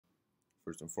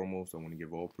First and foremost, I want to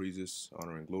give all praises,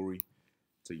 honor, and glory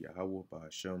to Yahweh,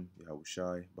 Bahasham, Yahweh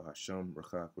Shai, Bahasham,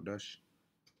 Racha Kodesh.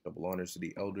 Double honors to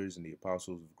the elders and the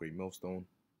apostles of Great Millstone,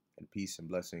 and peace and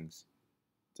blessings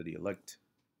to the elect.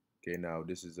 Okay, now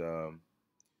this is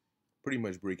pretty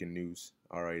much breaking news.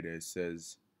 All right, it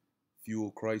says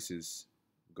fuel crisis.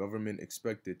 Government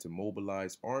expected to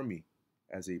mobilize army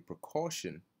as a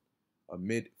precaution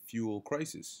amid fuel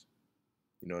crisis.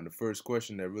 And the first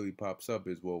question that really pops up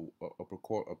is, well,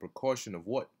 a precaution of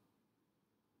what?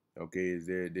 Okay, is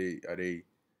are they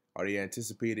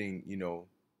anticipating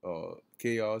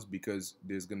chaos because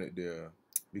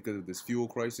because of this fuel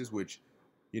crisis, which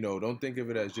don't think of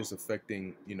it as just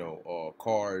affecting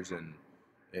cars and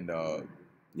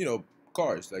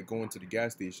cars like going to the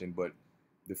gas station, but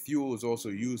the fuel is also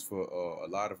used for a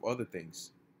lot of other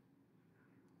things,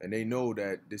 and they know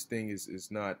that this thing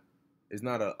is not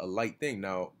a light thing.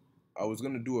 Now, I was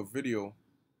gonna do a video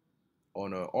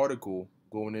on an article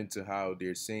going into how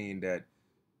they're saying that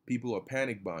people are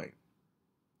panic buying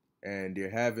and they're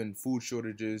having food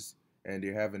shortages and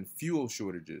they're having fuel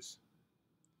shortages.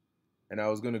 And I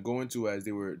was going to go into, as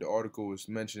the article was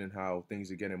mentioning, how things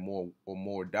are getting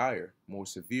more dire, more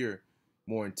severe,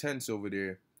 more intense over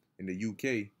there in the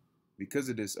UK because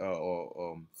of this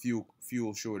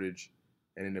fuel shortage.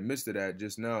 And in the midst of that,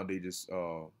 just now this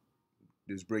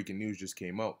breaking news just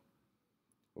came out,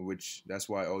 which that's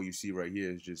why all you see right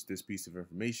here is just this piece of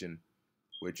information,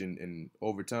 which in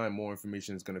over time more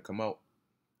information is going to come out.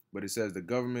 But it says the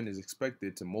government is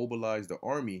expected to mobilize the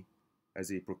army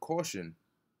as a precaution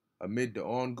amid the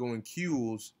ongoing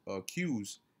queues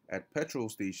at petrol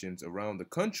stations around the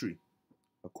country,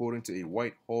 according to a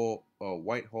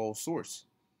Whitehall source.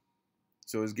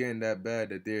 So it's getting that bad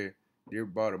that they're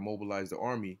about to mobilize the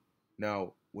army.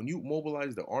 Now, when you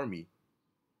mobilize the army,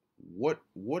 what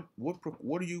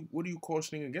are you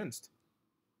cautioning against?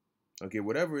 Okay,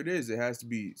 whatever it is, it has to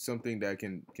be something that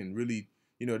can really,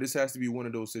 this has to be one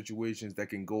of those situations that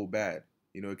can go bad.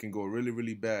 It can go really,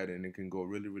 really bad, and it can go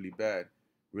really, really bad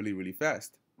really, really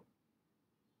fast.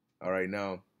 All right,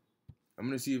 now I'm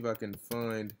gonna see if I can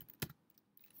find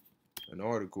an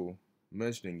article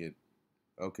mentioning it.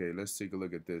 Okay, let's take a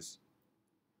look at this.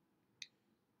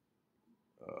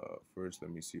 First,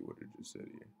 let me see what it just said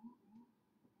here.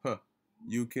 Huh.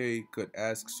 UK could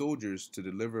ask soldiers to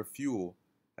deliver fuel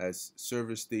as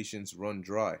service stations run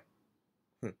dry.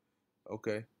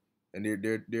 Okay, and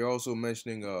they're also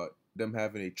mentioning them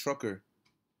having a trucker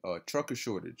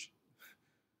shortage.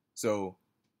 So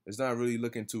it's not really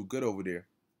looking too good over there.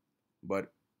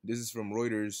 But this is from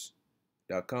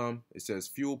Reuters.com. It says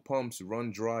fuel pumps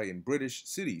run dry in British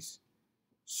cities,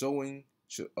 sowing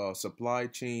supply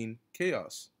chain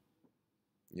chaos.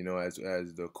 As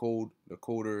the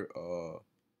colder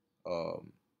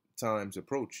times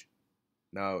approach.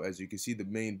 Now, as you can see, the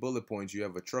main bullet points, you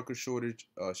have a trucker shortage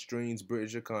strains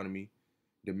British economy.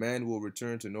 Demand will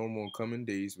return to normal in coming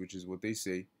days, which is what they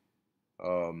say.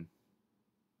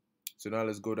 So now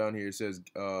let's go down here. It says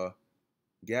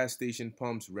gas station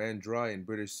pumps ran dry in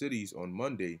British cities on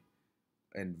Monday,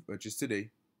 which is today,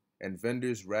 and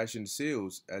vendors rationed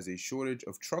sales as a shortage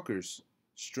of truckers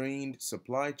strained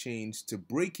supply chains to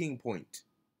breaking point.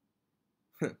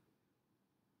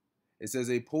 It says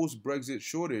a post-Brexit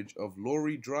shortage of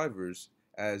lorry drivers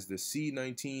as the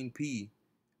C19P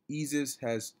eases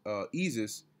has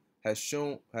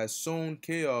sown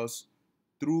chaos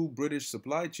through British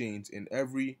supply chains in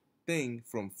everything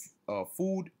from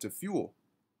food to fuel.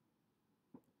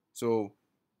 So,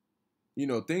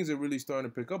 things are really starting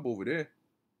to pick up over there,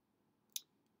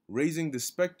 raising the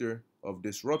specter of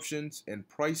disruptions and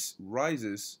price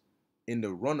rises in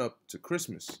the run-up to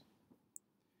Christmas.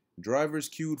 Drivers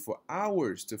queued for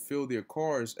hours to fill their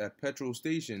cars at petrol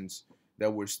stations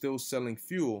that were still selling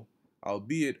fuel,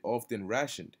 albeit often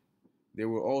rationed. There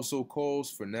were also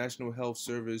calls for National Health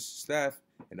Service staff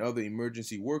and other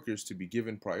emergency workers to be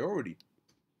given priority.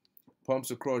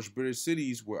 Pumps across British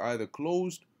cities were either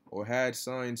closed or had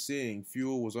signs saying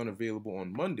fuel was unavailable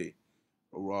on Monday,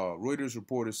 Reuters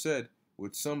reporter said,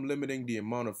 with some limiting the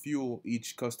amount of fuel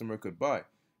each customer could buy.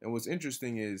 And what's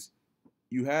interesting is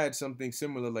you had something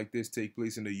similar like this take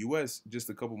place in the U.S. just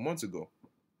a couple months ago.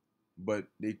 But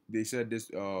they said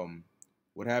this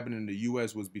what happened in the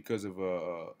U.S. was because of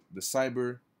the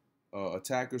cyber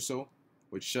attack or so,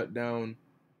 which shut down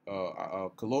a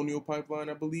Colonial Pipeline,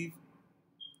 I believe.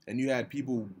 And you had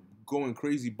people going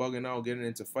crazy, bugging out, getting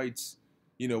into fights,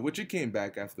 which it came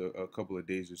back after a couple of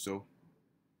days or so.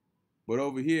 But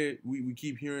over here, we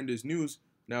keep hearing this news.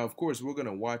 Now, of course, we're going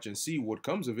to watch and see what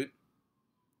comes of it.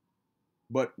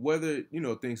 But whether,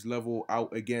 things level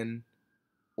out again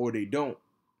or they don't,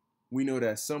 we know that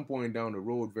at some point down the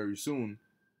road, very soon,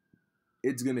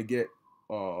 it's gonna get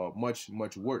much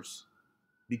worse.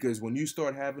 Because when you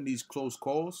start having these close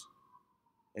calls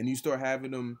and you start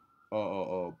having them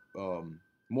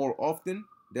more often,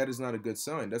 that is not a good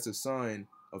sign. That's a sign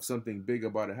of something big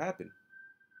about to happen.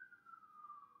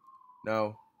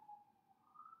 Now,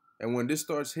 and when this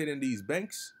starts hitting these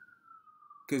banks,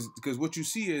 because what you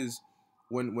see is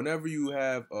whenever you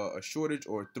have a shortage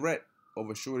or a threat of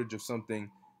a shortage of something,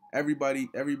 everybody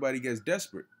gets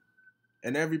desperate,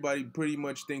 and everybody pretty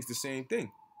much thinks the same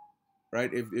thing,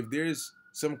 right? If there's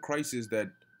some crisis that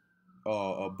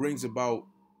brings about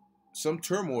some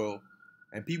turmoil,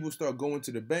 and people start going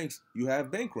to the banks, you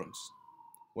have bank runs.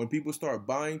 When people start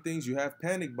buying things, you have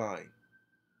panic buying,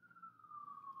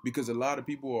 because a lot of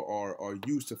people are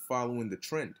used to following the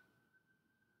trend.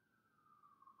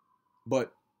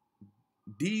 But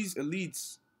these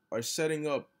elites are setting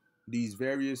up these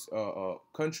various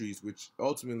countries, which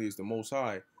ultimately is the Most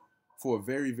High, for a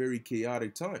very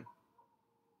chaotic time.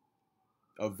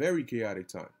 A very chaotic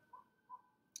time.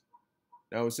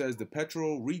 Now it says the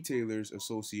Petrol Retailers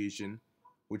Association,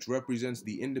 which represents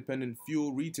the independent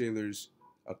fuel retailers,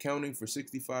 accounting for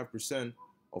 65%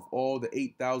 of all the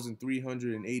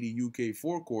 8,380 UK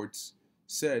forecourts,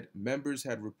 said members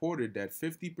had reported that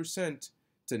 50%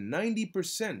 to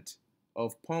 90%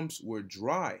 of pumps were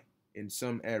dry in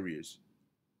some areas.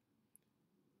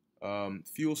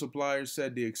 Fuel suppliers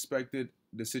said they expected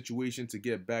the situation to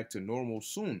get back to normal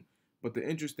soon. But the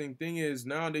interesting thing is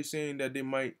now they're saying that they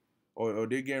might, or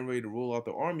they're getting ready to roll out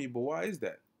the army. But why is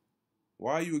that?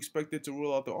 Why are you expected to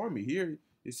roll out the army? Here,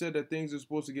 it said that things are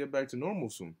supposed to get back to normal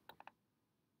soon.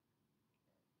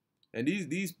 And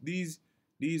these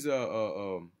elites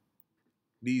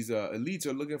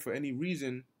are looking for any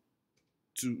reason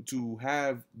to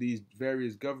have these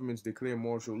various governments declare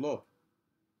martial law.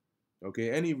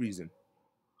 Okay, any reason,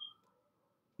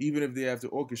 even if they have to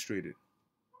orchestrate it.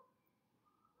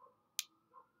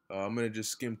 I'm going to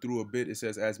just skim through a bit. It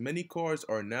says, as many cars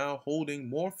are now holding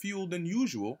more fuel than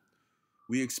usual,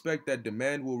 we expect that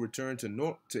demand will return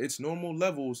to its normal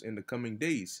levels in the coming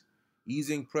days,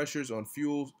 easing pressures on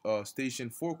fuel station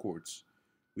forecourts.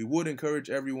 We would encourage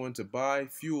everyone to buy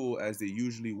fuel as they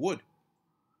usually would.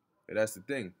 And that's the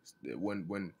thing.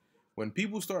 When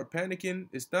people start panicking,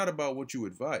 it's not about what you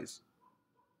advise.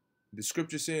 The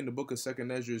scriptures say in the book of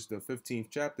 2nd Ezra, the 15th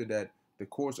chapter, that the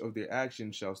course of their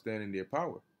actions shall stand in their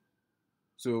power.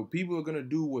 So people are going to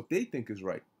do what they think is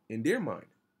right in their mind.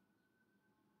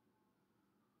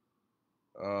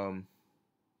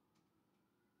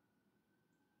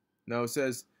 Now it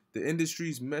says, the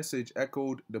industry's message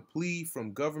echoed the plea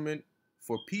from government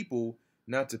for people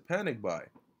not to panic buy.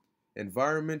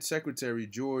 Environment Secretary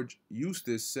George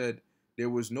Eustace said there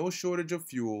was no shortage of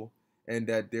fuel and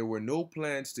that there were no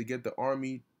plans to get the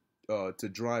Army to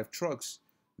drive trucks,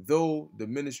 though the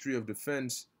Ministry of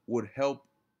Defense would help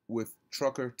with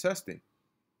trucker testing.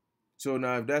 So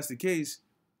now if that's the case,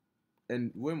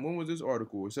 and when was this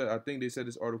article? It said, I think they said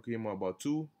this article came out about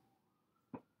it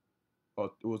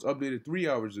was updated 3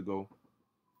 hours ago.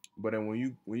 But then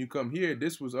when you come here,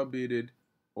 this was updated,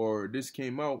 or this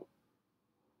came out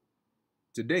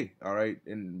today. All right.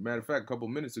 And matter of fact, a couple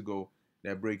minutes ago,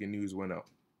 that breaking news went out.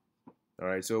 All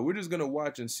right. So we're just gonna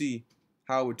watch and see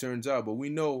how it turns out. But we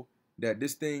know that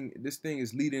this thing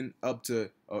is leading up to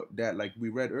that, like we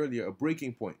read earlier, a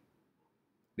breaking point.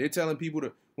 They're telling people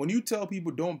to, when you tell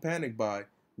people don't panic buy,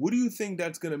 what do you think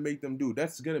that's gonna make them do?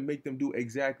 That's gonna make them do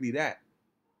exactly that.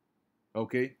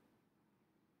 Okay.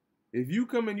 If you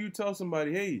come and you tell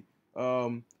somebody, hey,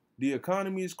 the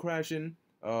economy is crashing,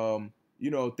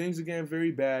 things are getting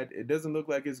very bad. It doesn't look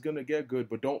like it's gonna get good,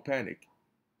 but don't panic.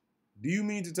 Do you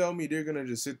mean to tell me they're gonna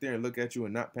just sit there and look at you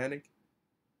and not panic?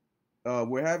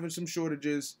 We're having some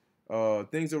shortages.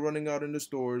 Things are running out in the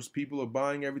stores. People are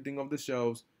buying everything off the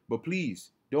shelves. But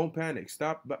please, don't panic.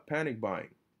 Stop panic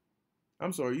buying.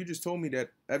 I'm sorry, you just told me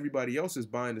that everybody else is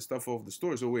buying the stuff off the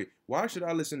store. So wait, why should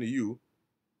I listen to you?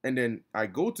 And then I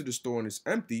go to the store and it's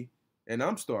empty and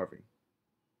I'm starving.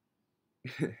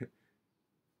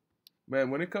 Man,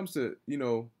 when it comes to,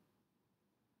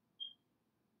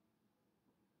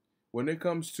 when it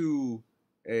comes to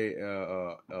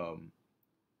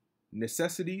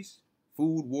necessities,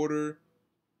 food, water,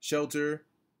 shelter,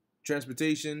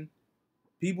 transportation,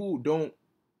 people don't,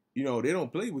 they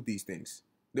don't play with these things.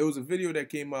 There was a video that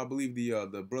came out, I believe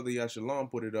the brother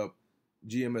Yashalam put it up,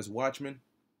 GMS Watchman.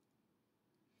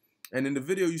 And in the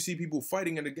video, you see people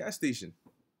fighting at the gas station,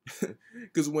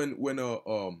 because when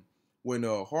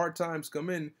hard times come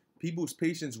in, people's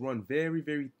patience run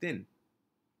very thin,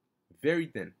 very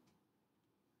thin.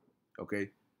 Okay,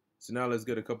 So now let's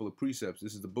get a couple of precepts.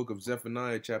 This is the book of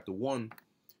Zephaniah, chapter 1,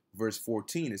 verse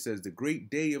 14. It says, the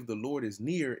great day of the Lord is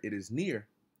near, it is near,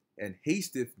 and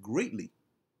hasteth greatly.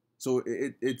 So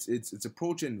it's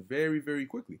approaching very, very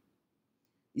quickly.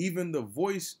 Even the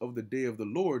voice of the day of the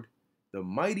Lord, the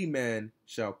mighty man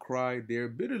shall cry there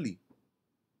bitterly.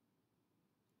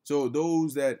 So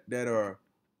those that are,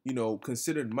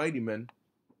 considered mighty men,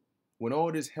 when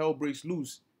all this hell breaks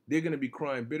loose, they're going to be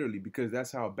crying bitterly because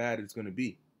that's how bad it's going to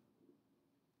be.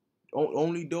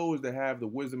 Only those that have the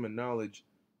wisdom and knowledge,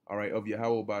 all right, of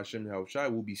Yahweh Ba'ashem Yahweh Shai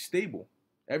will be stable.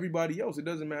 Everybody else, it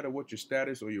doesn't matter what your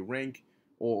status or your rank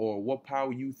or what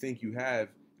power you think you have.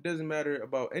 It doesn't matter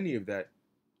about any of that.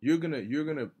 You're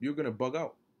gonna bug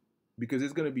out because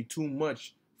it's gonna be too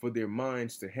much for their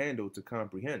minds to handle, to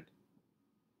comprehend,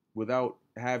 without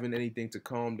having anything to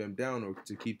calm them down or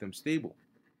to keep them stable.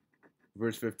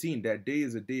 Verse 15, that day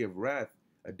is a day of wrath,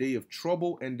 a day of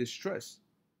trouble and distress.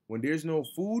 When there's no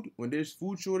food, when there's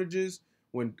food shortages,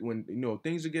 when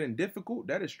things are getting difficult,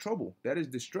 that is trouble. That is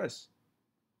distress.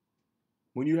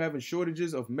 When you're having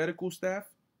shortages of medical staff,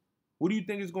 what do you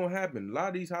think is going to happen? A lot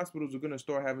of these hospitals are going to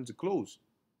start having to close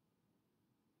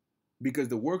because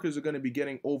the workers are going to be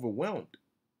getting overwhelmed.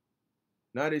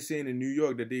 Now they're saying in New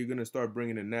York that they're going to start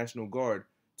bringing the National Guard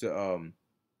to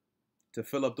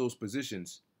fill up those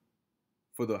positions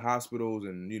for the hospitals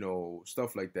and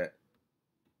stuff like that.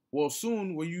 Well,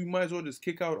 soon, you might as well just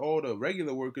kick out all the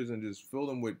regular workers and just fill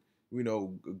them with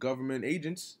government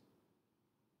agents.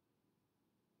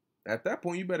 At that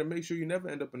point, you better make sure you never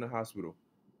end up in the hospital,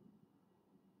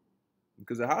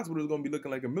 because the hospital is going to be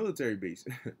looking like a military base.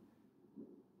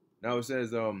 Now it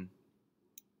says,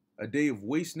 a day of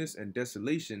wasteness and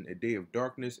desolation, a day of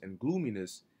darkness and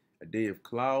gloominess, a day of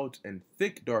clouds and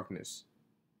thick darkness.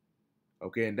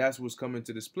 Okay, and that's what's coming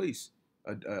to this place,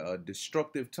 a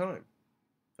destructive time,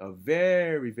 a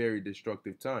very, very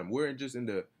destructive time. We're just in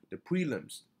the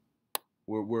prelims.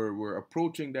 We're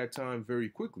approaching that time very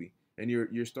quickly, and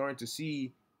you're starting to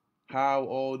see how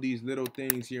all these little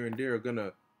things here and there are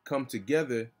gonna come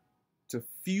together to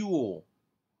fuel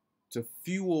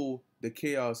the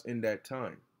chaos in that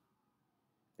time.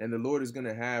 And the Lord is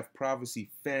gonna have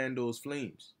prophecy fan those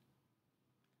flames.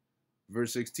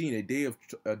 Verse 16, a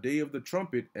day of the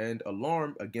trumpet and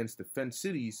alarm against the fenced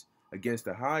cities, against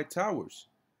the high towers.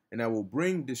 And I will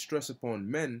bring distress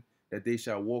upon men, that they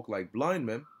shall walk like blind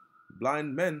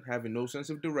men having no sense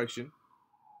of direction,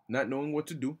 not knowing what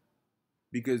to do,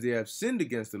 because they have sinned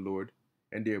against the Lord,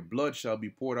 and their blood shall be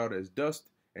poured out as dust,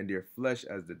 and their flesh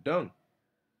as the dung.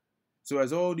 So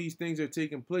as all these things are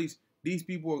taking place, these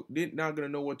people, they're not going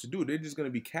to know what to do. They're just going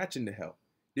to be catching the hell.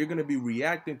 They're going to be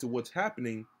reacting to what's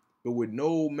happening, but with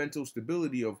no mental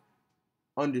stability of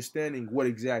understanding what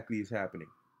exactly is happening.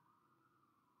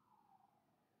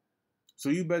 So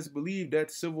you best believe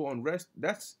that civil unrest,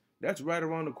 that's right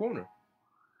around the corner.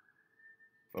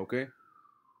 Okay?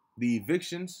 The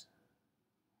evictions.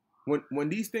 When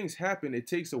these things happen, it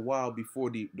takes a while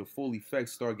before the full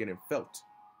effects start getting felt.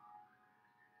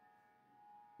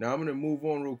 Now I'm going to move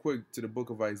on real quick to the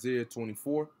book of Isaiah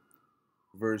 24,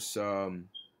 verse 7.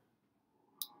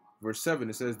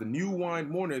 It says, the new wine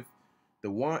mourneth,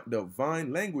 the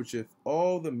vine languisheth,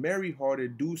 all the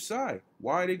merry-hearted do sigh.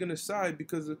 Why are they going to sigh?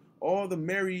 Because all the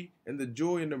merry and the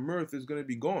joy and the mirth is going to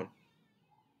be gone.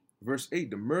 Verse 8,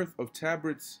 the mirth of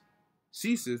tabrets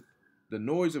ceaseth, the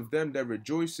noise of them that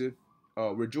rejoice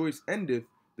endeth,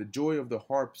 the joy of the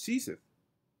harp ceaseth.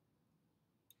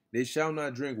 They shall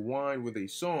not drink wine with a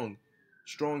song,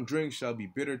 strong drink shall be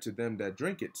bitter to them that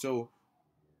drink it. So,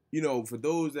 for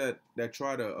those that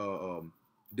try to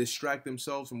distract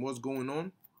themselves from what's going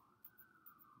on,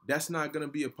 that's not going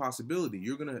to be a possibility.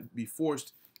 You're going to be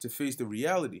forced to face the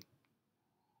reality.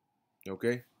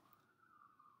 Okay?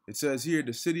 It says here,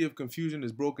 the city of confusion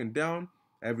is broken down,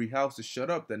 every house is shut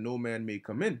up, that no man may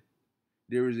come in.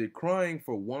 There is a crying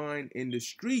for wine in the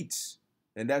streets,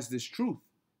 and that's this truth.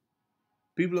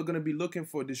 People are going to be looking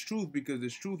for this truth because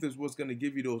this truth is what's going to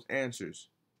give you those answers.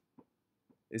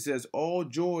 It says, all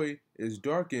joy is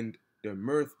darkened, the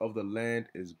mirth of the land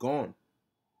is gone.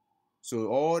 So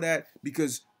all that,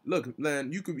 because look,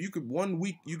 man, you could 1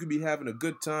 week you could be having a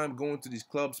good time going to these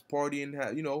clubs,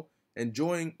 partying,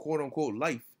 enjoying quote unquote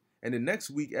life, and the next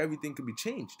week everything could be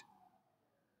changed.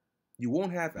 You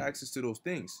won't have access to those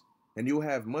things, and you'll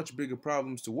have much bigger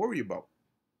problems to worry about.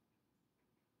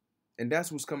 And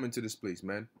that's what's coming to this place,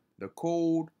 man. The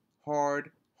cold,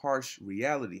 hard, harsh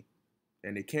reality.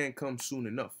 And it can't come soon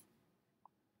enough.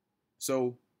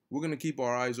 So we're going to keep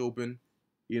our eyes open,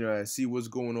 and see what's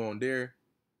going on there,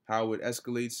 how it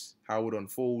escalates, how it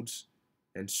unfolds,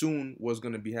 and soon what's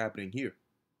going to be happening here.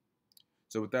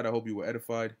 So with that, I hope you were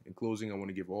edified. In closing, I want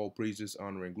to give all praises,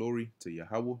 honor, and glory to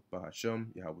Yahweh, Bahasham,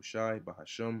 Yahweh Shai,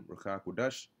 Bahasham, Rakha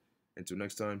Kodash. Until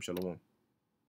next time, Shalom.